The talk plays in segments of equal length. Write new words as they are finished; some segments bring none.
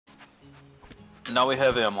Now we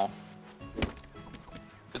have ammo.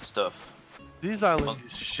 Good stuff. These islands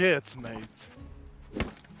is shit, mate.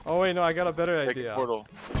 Oh wait, no, I got a better Take a idea. portal.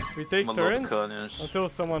 We take I'm a turns little cunnish. until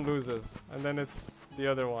someone loses, and then it's the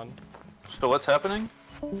other one. So what's happening?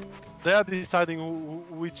 They are deciding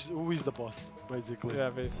who is the boss, basically. Yeah,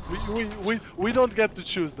 basically. We don't get to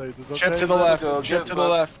choose, ladies. Okay? Ship to the left. go, Ship get to the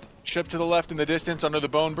left. Ship to the left in the distance under the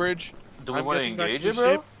bone bridge. Do we I'm want to getting back engage to it,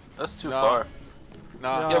 bro? ship. That's too No. far.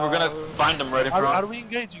 Nah. Yeah, we're gonna find them right in front. Are we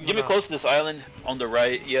engaging? Get or me not? close to this island on the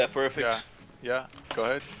right. Yeah, perfect. Yeah. Yeah. Go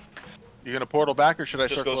ahead. You gonna portal back or should I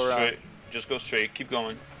Just circle go around? straight. Just go straight. Keep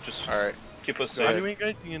going. Just All right. keep us Go Are safe. ahead. you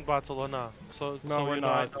engaging in battle or not? So No, we're you know,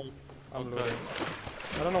 not. I know. I'm Okay. losing.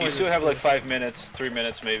 I don't know You where still this have like is. 5 minutes, 3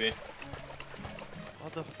 minutes maybe.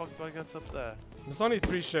 What the fuck do I get up there? There's only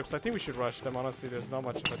 3 ships. I think we should rush them. Honestly, there's not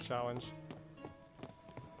much of a challenge.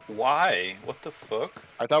 Why? What the fuck?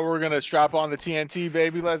 I thought we were gonna strap on the TNT,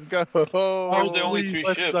 baby. Let's go. There's the only please, 3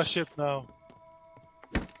 let's do the ships. ship now.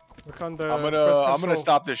 Look on the I'm press gonna control.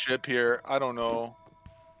 stop the ship here. I don't know.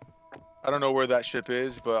 I don't know where that ship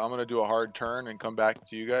is, but I'm gonna do a hard turn and come back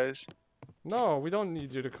to you guys. No, we don't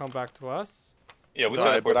need you to come back to us. Yeah, we No,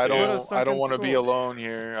 teleport but I to you. What a don't. I sunken don't want to be skull. alone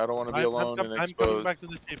here. I don't want to be alone and I'm coming exposed. back to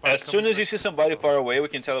the ship. As soon as you see somebody far away, we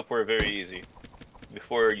can teleport very easy.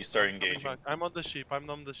 Before you start engaging. I'm on the ship. I'm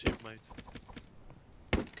on the ship, mate.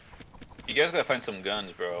 You guys gotta find some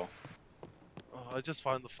guns, bro. Oh, I just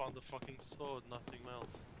found the fucking sword. Nothing else.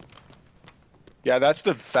 Yeah, that's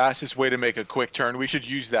the fastest way to make a quick turn. We should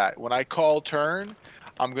use that. When I call turn,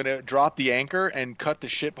 I'm gonna drop the anchor and cut the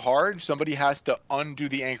ship hard. Somebody has to undo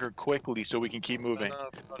the anchor quickly so we can keep moving.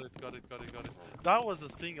 Got it. That was a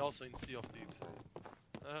thing also in Sea of Thieves.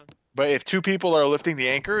 But if 2 people are lifting the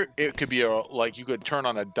anchor, it could be like you could turn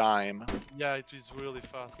on a dime. Yeah, it is really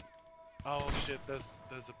fast. Oh shit, there's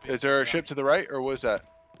a pistol. Is there a Yeah. ship to the right, or was that?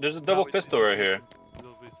 There's a double No, it pistol is- right here.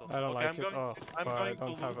 Double pistol. I don't Okay, like it. Oh, I'm but I going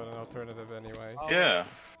don't to have loot. an alternative anyway. Oh, Yeah.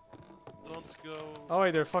 Don't go. Oh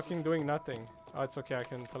wait, they're fucking doing nothing. Oh, it's okay. I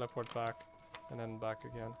can teleport back, and then back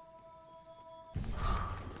again.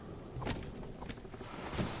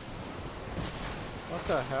 What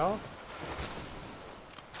the hell?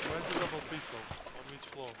 Where's the double pistol? On which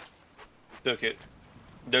floor? Took it.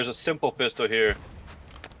 There's a simple pistol here.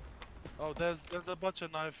 Oh, there's a butcher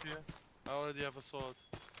knife here. I already have a sword.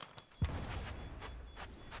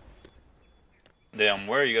 Damn,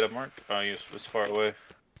 where you got a mark? Oh, it's far away.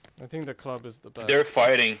 I think the club is the best. They're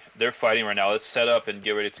fighting. They're fighting right now. Let's set up and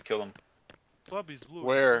get ready to kill them. Club is blue.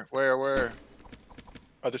 Where?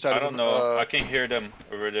 Other side I of don't the, know. I can hear them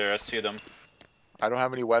over there. I see them. I don't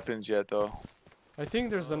have any weapons yet, though. I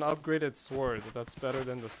think there's an upgraded sword that's better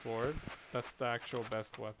than the sword. That's the actual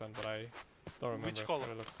best weapon, but I don't remember Which color? what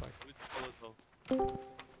it looks like. Which color though?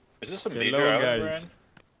 Is this a Hello, major island, guys. Brian?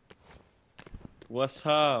 What's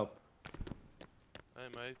up? Hey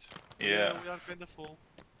mate. Yeah. We are kinda full.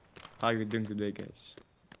 How you doing today, guys?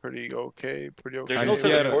 Pretty okay. There's I'm no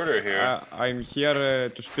here, teleporter here. I'm here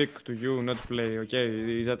to speak to you, not play.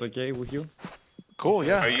 Okay, is that okay with you? Cool.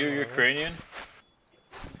 Yeah. Are you Ukrainian?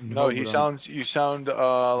 No, bro. You sound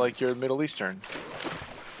like you're Middle Eastern.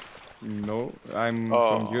 No, I'm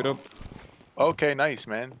Oh. from Europe. Okay, nice,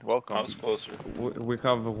 man. I Welcome. was closer. We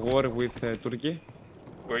have a war with Turkey.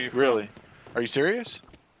 Where are you from? Really? Are you serious?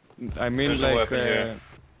 I mean, There's a like, weapon here.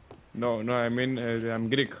 no, I mean, I'm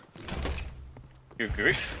Greek. You're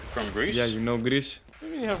Greek? From Greece? Yeah, you know Greece. What do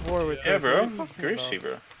you mean you have war with Yeah, Turkey? What bro. are you talking Greasy, about?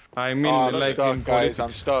 bro. I mean, Oh, I'm like stuck, in guys. I'm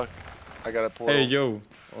politics. stuck. I got a portal. Hey, yo.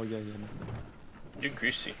 Oh, yeah. You're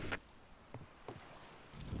greasy.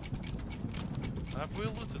 Have we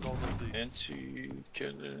looted all of these?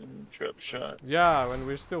 Anti-cannon, trap shot. Yeah, when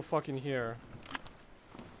we're still fucking here.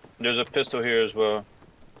 There's a pistol here as well.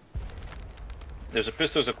 There's a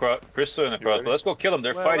pistol and a ready? crossbow. Let's go kill them.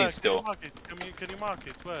 They're fighting still. Can you mark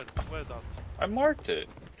it? Where that? I marked it.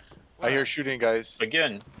 I hear shooting, guys.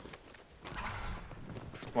 Again.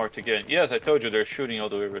 Marked again. Yes, I told you they're shooting all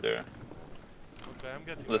the way over there. Okay, I'm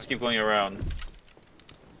getting. Let's back. keep going around.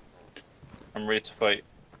 I'm ready to fight.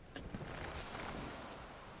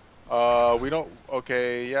 We don't.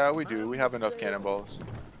 Okay, yeah, we do. We have enough cannonballs.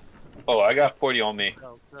 Oh, I got 40 on me.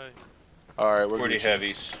 Okay. All right, we're 40 good.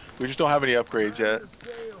 heavies. We just don't have any upgrades yet.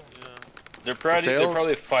 Yeah. They're Sails?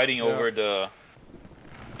 probably fighting Yeah. over the.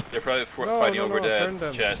 They're probably No, fighting no, over no, turn the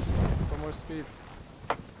them. chest. For more speed.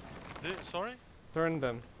 Sorry? Turn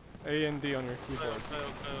them. A and D on your Okay, keyboard. okay.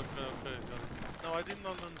 Got it. No, I did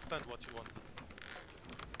not understand what you wanted.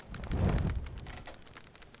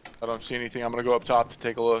 I don't see anything. I'm gonna go up top to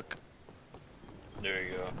take a look. There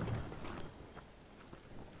you go.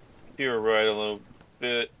 Here, right a little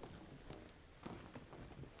bit.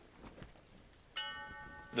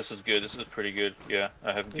 This is good. This is pretty good. Yeah,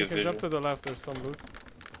 I have You good can vision. jump to the left. There's some loot.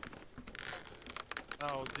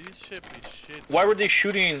 Oh, this ship is shit. Why were they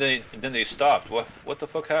shooting and then they stopped? What the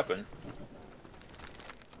fuck happened?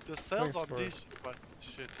 The cells Thanks on for this ship are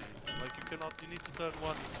shitty. Like you need to turn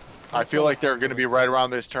one. I feel like they're gonna be right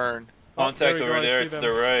around this turn. Contact there we go, over I there see to them.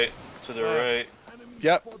 the right. To the right.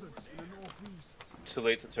 Yep. Too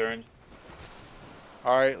late to turn.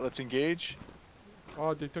 All right, let's engage.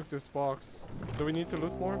 Oh, they took this box. Do we need to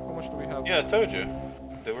loot more? How much do we have? Yeah, I told you.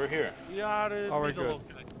 They were here. We are in Oh, we're middle.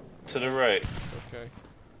 good. Okay. To the right. It's okay.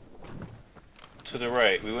 To the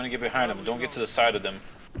right. We want to get behind them. Don't get to the side of them.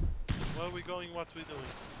 Where are we going? What we doing?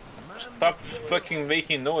 Stop fucking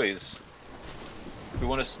making noise. We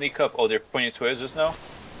want to sneak up. Oh, they're pointing towards us now?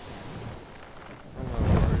 I'm not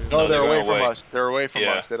worried. No, No, they're they're away going from away. us. They're away from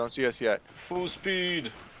Yeah. us. They don't see us yet. Full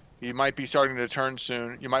speed. You might be starting to turn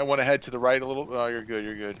soon. You might want to head to the right a little. Oh, you're good.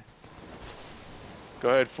 You're good. Go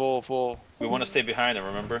ahead, full. We want to stay behind them,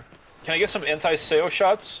 remember? Can I get some anti-sail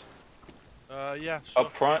shots? Yeah. Sure.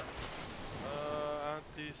 Up front?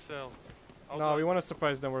 Anti-cell. No, we want to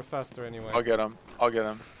surprise them. We're faster anyway. I'll get him. I'll get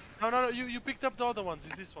him. No. You picked up the other ones.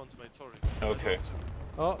 It's these ones, mate. Sorry. Okay.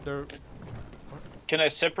 Oh, they're. Can I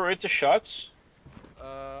separate the shots?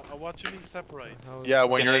 What you mean separate? how is Yeah, that?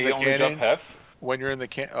 when Can you're I in the only cannon. jump half? When you're in the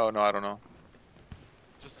can. Oh no, I don't know.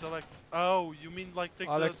 Just select. Oh, you mean like take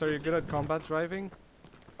Alex, the... are you good at combat driving?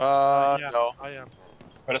 Yeah, No. I am.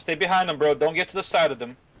 Gotta stay behind them, bro. Don't get to the side of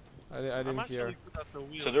them. I I'm didn't actually hear. good at the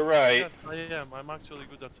wheel. To the right. Yes, I am. I'm actually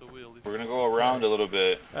good at the wheel. We're gonna go around a little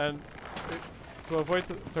bit. And to avoid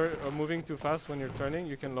moving too fast when you're turning,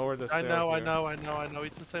 you can lower the sail. I here. know.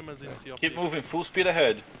 It's the same as in COP. Keep moving. Full speed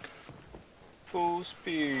ahead. Full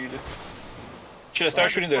speed. Should I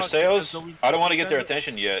start shooting their sails? I don't want to get their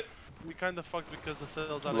attention yet. We kind of fucked because the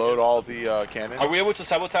sails are Load against all us. the cannons. Are we able to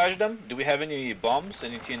sabotage them? Do we have any bombs?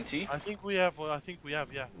 Any TNT? I think we have.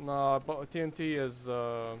 Yeah. No, but TNT is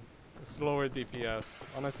slower DPS.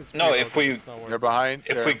 Unless it's No, preloaded, if we- it's not They're worth it. behind.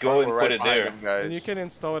 If they're we in go front, and we're put right it behind there. them, guys. And you can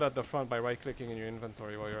install it at the front by right-clicking in your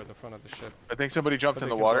inventory while you're at the front of the ship. I think somebody jumped But in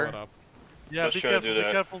they the can blow water. it up. Yeah. Let's Be try to careful. do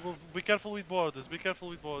that. Be careful with borders. Be careful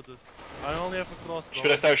with borders. I only have a crossbow.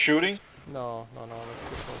 Should I start shooting? No, let's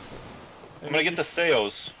get closer. I'm gonna get the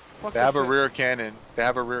sails. Fuck They the have a sa- rear cannon. They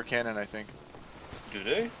have a rear cannon, I think. Do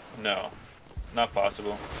they? No. Not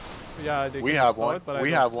possible. Yeah, they We can have install one. It, but I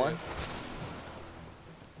We don't have see one. it.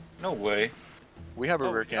 No way. We have a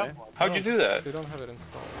Oh, rear we have cannon. one. How'd you do that? They don't have it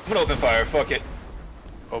installed. I'm gonna open fire. Fuck it.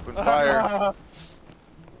 Open fire.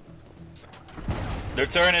 They're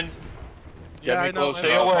turning. Get Yeah, me I know. close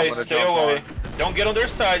Stay enough, I'm away. gonna Stay jump away. on. Don't get on their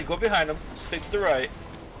side. Go behind them. Stay to the right.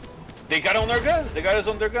 They got on their guns. They got us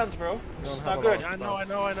on their guns, bro. We don't It's have not a lot good.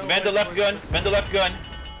 of I know. Mend the left gun. Mend the left gun.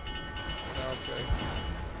 Okay.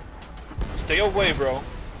 Stay away, bro.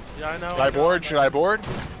 Yeah, I know. Should I board? Should I board?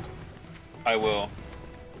 I will.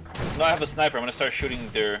 No, I have a sniper. I'm gonna start shooting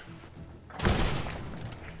their.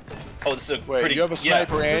 Oh, this is a Wait, pretty. you have a yeah,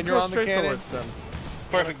 sniper and Just you're go on the straight cannon? towards them.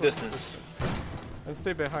 perfect Close distance. And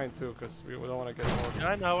stay behind too, because we don't want to get more. Yeah,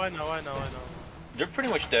 I know. They're pretty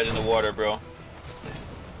much dead in the water, bro.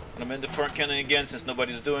 And I'm in the front cannon again since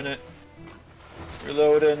nobody's doing it.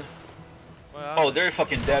 Reloading. Well, Oh, they're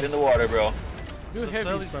fucking dead in the water, bro. Do The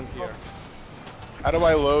heavies cell from is- here. How do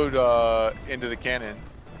I load into the cannon?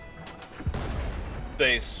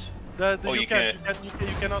 Base. Oh, you you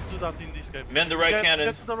cannot do that in this game. Mend the right cannon.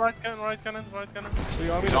 Get to the right cannon. Do you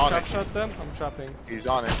want me He's to on trap it. shot them? I'm trapping. He's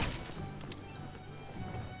on it.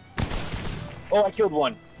 Oh, I killed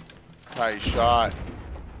one. Nice shot.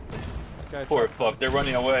 Okay, I Poor trapped fuck. They're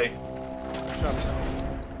running away. them. I trapped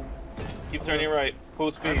them. Keep turning right.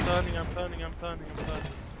 Full speed. I'm turning.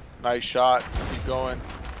 Nice shots. Keep going.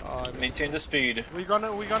 Oh, I missed Maintain the it. speed. We're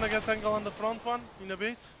gonna get angle on the front one in a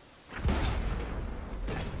bit.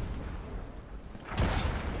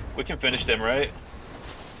 We can finish them, right?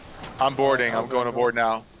 I'm boarding. I'll I'm go, going go. aboard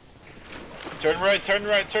now. Turn right, turn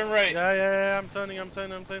right, turn right. Yeah. I'm turning.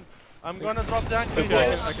 I'm gonna drop the anchor. It's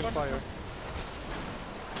okay, I can fire.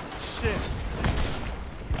 Shit.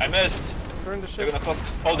 I missed. Turn the They're ship. gonna fuck.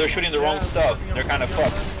 Oh, they're shooting the wrong I'm stuff. turning, They're kind of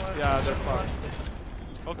turning, fucked. Yeah, they're fucked.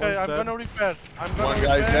 Okay, One's I'm dead. gonna repair. One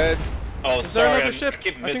guy's dead. Oh, Is there sorry. another ship? I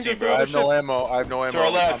keep I think missing, there's bro. I another have no ship. ammo. I have no ammo. To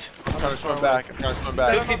our left. I'm trying to swim far back. I'm trying to swim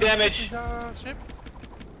back. 50 damage. Ship?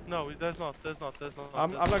 No, there's not.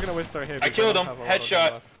 I'm not gonna waste our heavies. I killed don't him. have a lot of them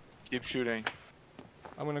Headshot. left. Keep shooting.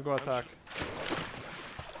 I'm gonna go attack.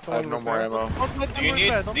 I have no more repair? ammo. Don't let Do them you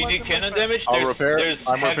repair, need don't do you let need them cannon repair. damage? I'll There's repair. there's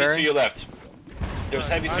I'm heavy repairing. to your left. There's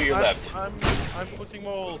heavy to your left. I'm putting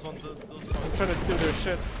walls on those I'm trying to steal their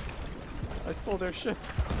shit. I stole their shit.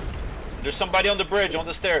 There's somebody on the bridge on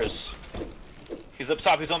the stairs. He's up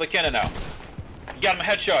top. He's on the cannon now. Got him a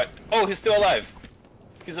headshot. Oh, he's still alive.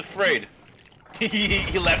 He's afraid.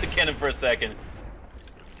 He left the cannon for a second.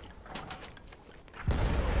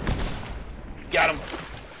 Got him.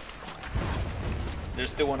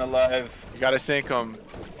 There's still one alive. You gotta sink them.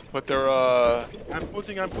 Put their I'm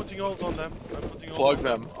putting ult on them. plug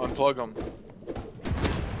them. Unplug them.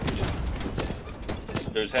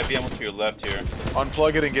 There's heavy ammo to your left here.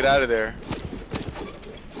 Unplug it and get out of there.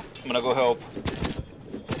 I'm gonna go help.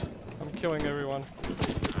 I'm killing everyone.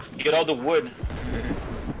 You get all the wood.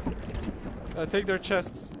 Take their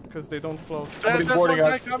chests, because they don't float. Somebody's There's boarding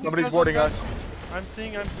one us. guy coming, Somebody's there's boarding one us. I'm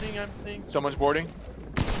seeing. Someone's boarding.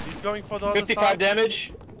 He's going for the other 55 side.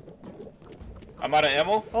 damage. I'm out of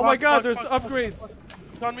ammo. Oh my Fuck, god, fuck, there's fuck, upgrades!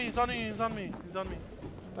 He's on me.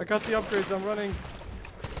 I got the upgrades, I'm running.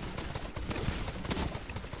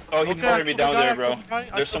 Oh, he Okay, murdered me I killed down the there, guy, bro. I killed the guy,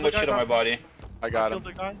 I There's so killed much the shit guy on my down. body. I got Killed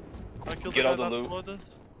him. the guy. I killed Get the all guy the that loot. followed us.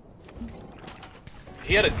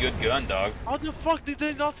 He had a good gun, dog. How the fuck did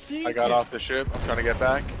they not see I got me? off the ship. I'm trying to get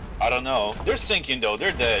back. I don't know. They're sinking though.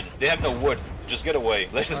 They're dead. They have no wood. Just get away.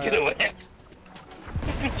 Let's just get away.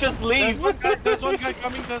 Just leave. There's one guy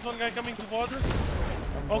coming towards us.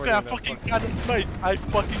 I'm Okay, boarding I them. fucking cannon, mate. I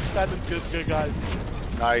fucking cannon killed the guy.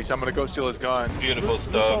 Nice. I'm gonna go steal his gun. Beautiful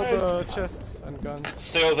Loot all stuff. the chests and guns.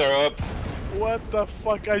 Sails are up. What the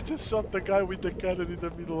fuck? I just shot the guy with the cannon in the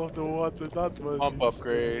middle of the water. That was Pump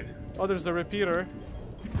upgrade. Oh, there's a repeater.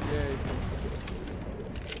 Yay.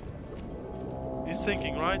 He's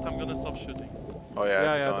sinking, right? I'm gonna stop shooting. Oh yeah,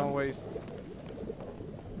 Yeah, it's done. don't waste.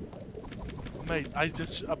 Mate, I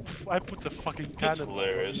just I put the fucking That's cannon.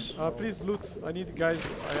 hilarious. Please loot. I need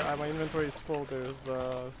guys. My inventory is full. There's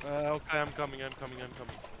Okay, I'm coming.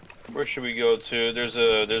 Where should we go to? There's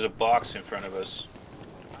a box in front of us.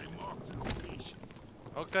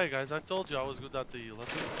 Okay, guys, I told you I was good at the heal.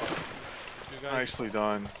 Let's do it. You guys Nicely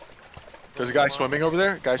done. There's a guy swimming over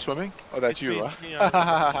there. Guy swimming? Oh, that's you, It's me,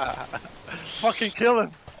 huh? fucking kill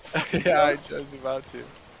him. Yeah, I was about to.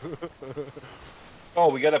 Oh,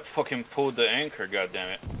 we gotta fucking pull the anchor.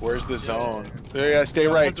 Goddammit. Where's the zone? Yeah, stay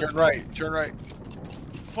right. Turn right. Turn right.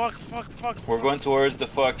 Fuck. We're going towards the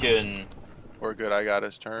fucking. We're good. I got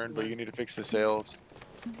us turned, but you need to fix the sails.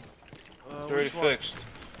 It's already which one? fixed.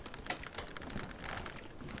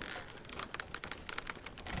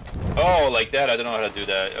 Oh, like that? I don't know how to do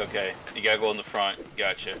that. Okay, you gotta go in the front.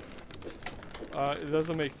 Gotcha. it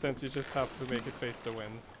doesn't make sense. You just have to make it face the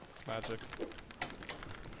wind. It's magic.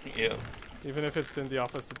 Yeah. Even if it's in the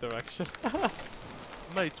opposite direction.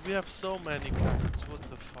 Mate, we have so many cannons. What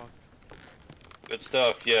the fuck? Good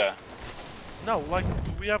stuff. Yeah. No, like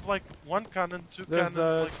we have like one cannon, two There's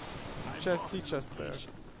cannons. a sea chest there.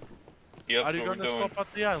 Yep. Are you what we're gonna doing. stop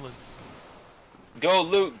at the island? Go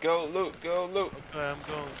loot. Go loot. Go loot. Okay, I'm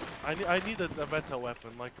going. I needed a better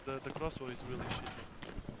weapon. Like the crossbow is really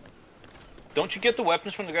shitty. Don't you get the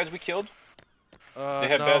weapons from the guys we killed? They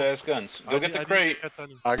had no. badass guns. Go get the crate.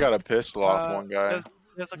 I got a pistol off one guy.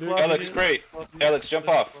 There's a Dude, club Alex, here. crate. Club here. Alex, jump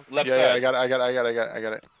There's a off. club- Left Yeah, yeah, side. I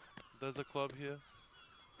got it. There's a club here.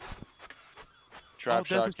 Trap Oh, there's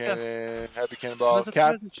shot a chest. cannon, heavy cannonball, There's a cap,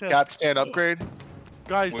 treasure chest. cap stand upgrade.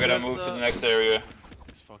 Guys, We gotta there's, move to the next area.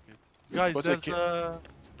 Fuck it. Guys, What's that there's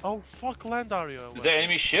oh fuck, land area. Is that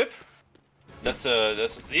enemy ship? That's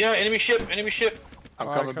yeah, enemy ship. Enemy ship. I'm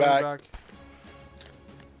Alright, coming back.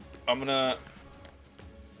 I'm gonna.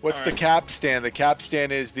 What's the Alright. cap stand? The cap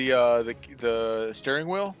stand is the steering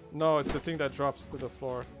wheel. No, it's the thing that drops to the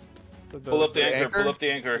floor. Pull up the anchor. anchor? Pull up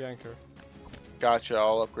the anchor. The anchor. Gotcha.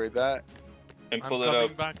 I'll upgrade that. And I'm pull it coming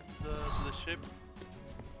up. back to the ship.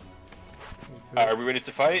 Me too. Are we ready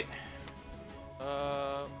to fight?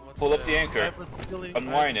 What's Pull up that? the anchor. I have a steering-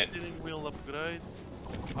 Unwind I have it. steering wheel upgrades.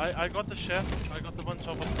 I got the chef. I got a bunch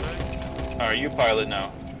of upgrades. Alright, you pilot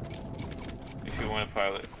now. If you want to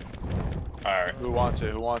pilot. Alright. Who wants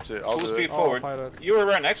it? Who wants it? I'll Full do speed it. Oh, forward. pilot. You were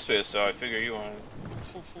right next to it, so I figure you want.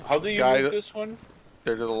 How do you Guy move that- this one?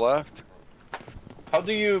 They're to the left. How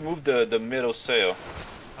do you move the middle sail?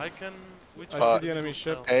 I can. Which I one see do the enemy you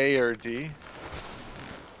ship. tell? A or D.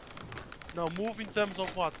 No, move in terms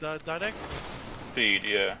of what? The direct? Speed,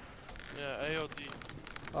 yeah. Yeah, A or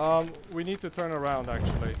D. We need to turn around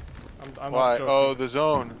actually. I'm Why? not joking. Oh, the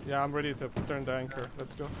zone. Yeah, I'm ready to turn the anchor.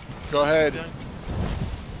 Let's go. Go ahead.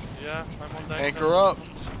 Yeah, I'm on the Anchor up.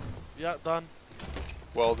 Yeah, done.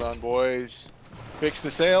 Well done, boys. Fix the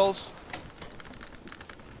sails.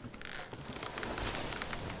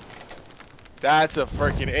 That's a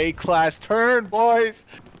freaking A-class turn, boys.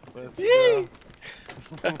 Yee!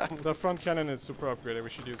 The front cannon is super upgraded. We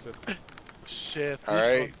should use it. Shit. All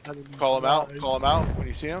right. Call him out. Call him out when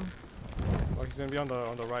you see him. Oh, he's gonna be on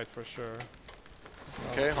the right for sure.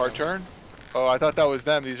 Okay, hard turn. Oh, I thought that was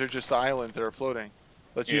them. These are just the islands that are floating.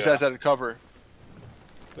 Let's use that as a cover.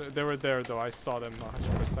 They were there though. I saw them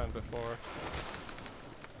 100% before.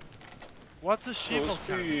 What's the sheep Oh, of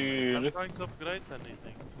cannon? speed. I'm trying to upgrade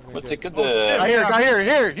anything. Let's take it Oh,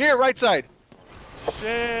 there. Here, right side.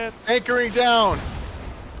 Shit! Anchoring down.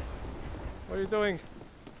 What are you doing?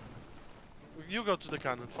 You go to the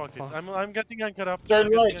cannon, fuck it. Fuck. I'm getting anchored up. Turn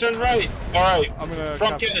I'm right, getting turn right. Alright. I'm gonna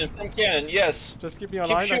Front capture. cannon, yes. Just keep me a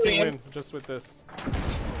Keep line. I shooting can him. win just with this.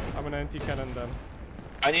 I'm an anti-cannon then.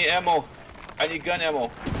 I need ammo. I need gun ammo.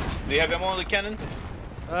 Do you have ammo on the cannon?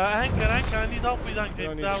 Anchor, I need help with anchor.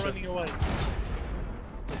 No If need they're shit. running away.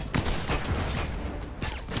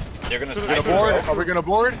 They're gonna Should we snipe go Board? us, bro. Are we gonna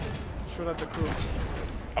board? Shoot at the crew.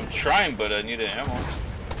 I'm trying, but I need ammo.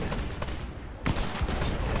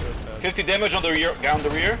 Good, 50 damage on the rear. Down the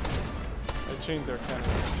rear. I chained their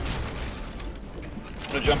cannons.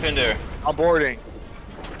 I'm gonna jump in there. I'm boarding.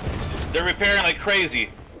 They're repairing like crazy.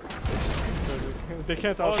 They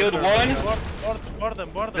can't Oh, Killed out-repair. one. Board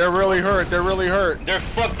them. They're really hurt. They're really hurt. They're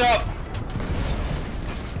fucked up.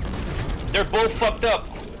 They're both fucked up.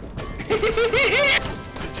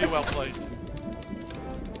 GG, well played.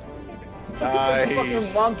 Fucking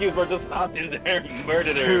Nice. monkeys were just out in there and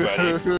murdered everybody.